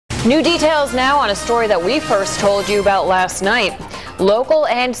New details now on a story that we first told you about last night. Local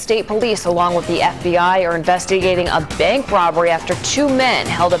and state police, along with the FBI, are investigating a bank robbery after two men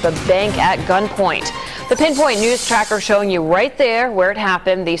held up a bank at gunpoint. The Pinpoint News Tracker showing you right there where it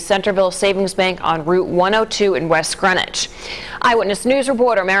happened, the Centreville Savings Bank on Route 102 in West Greenwich. Eyewitness News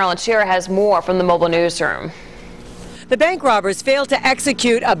reporter Marilyn Shearer has more from the mobile newsroom. The bank robbers failed to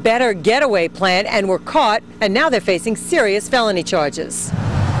execute a better getaway plan and were caught, and now they're facing serious felony charges.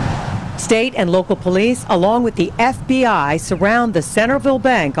 State and local police, along with the FBI, surround the Centreville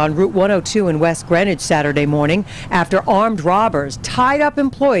Bank on Route 102 in West Greenwich Saturday morning after armed robbers tied up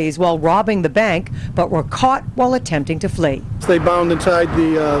employees while robbing the bank, but were caught while attempting to flee. They bound inside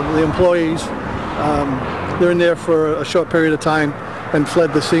the employees. They're in there for a short period of time and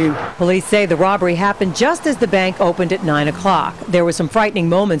fled the scene. Police say the robbery happened just as the bank opened at 9 o'clock. There were some frightening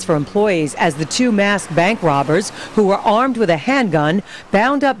moments for employees as the two masked bank robbers, who were armed with a handgun,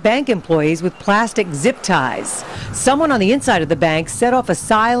 bound up bank employees with plastic zip ties. Someone on the inside of the bank set off a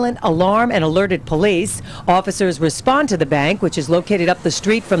silent alarm and alerted police. Officers respond to the bank, which is located up the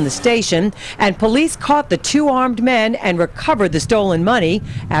street from the station, and police caught the two armed men and recovered the stolen money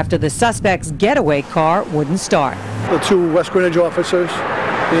after the suspect's getaway car wouldn't start. The two West Greenwich officers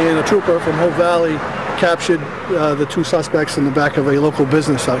and a trooper from Hope Valley captured the two suspects in the back of a local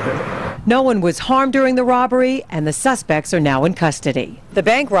business out here. No one was harmed during the robbery, and the suspects are now in custody. The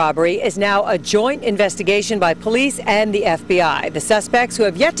bank robbery is now a joint investigation by police and the FBI. The suspects, who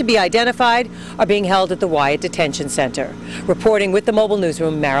have yet to be identified, are being held at the Wyatt Detention Center. Reporting with the mobile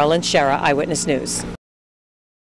newsroom, Marilyn Shearer, Eyewitness News.